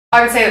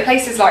I would say that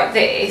places like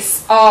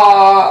this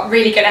are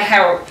really going to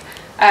help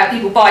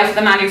people buy for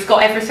the man who's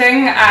got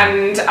everything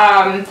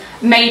and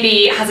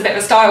maybe has a bit of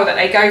a style that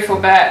they go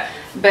for,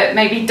 but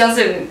maybe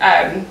doesn't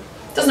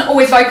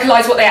always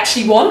vocalise what they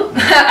actually want.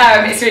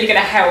 It's really going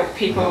to help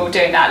people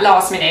doing that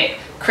last minute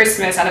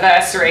Christmas,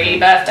 anniversary,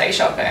 birthday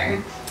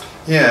shopping.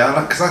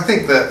 Yeah, because I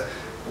think that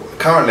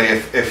currently,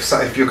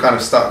 if you're kind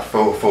of stuck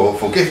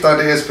for gift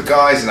ideas for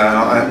guys, you know,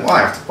 I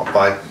have to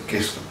buy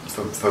gifts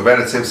for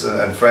relatives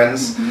and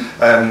friends.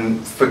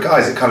 For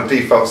guys, it kind of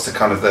defaults to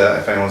kind of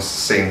if anyone's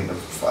seen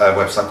a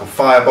website called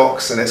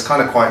Firebox, and it's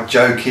kind of quite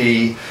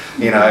jokey,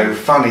 you know,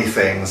 funny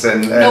things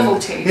and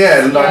novelty.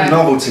 Yeah,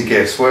 novelty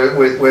gifts.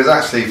 Whereas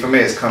actually for me,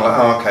 it's kind of like,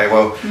 oh, okay,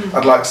 well,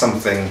 I'd like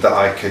something that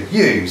I could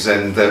use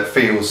and that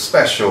feels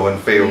special and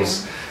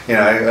feels. You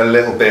know, a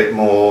little bit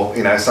more,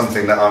 you know,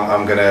 something that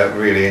I'm going to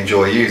really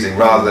enjoy using,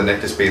 rather than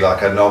it just be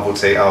like a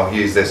novelty. Oh,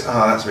 use this.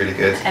 Oh, that's really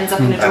good. Ends up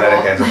in a drawer. And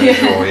then it ends up in a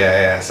drawer.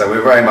 Yeah. So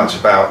we're very much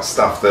about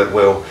stuff that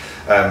will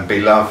be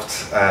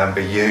loved,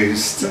 be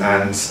used,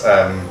 and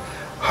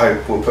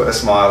hope will put a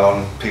smile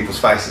on people's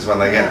faces when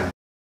they get them.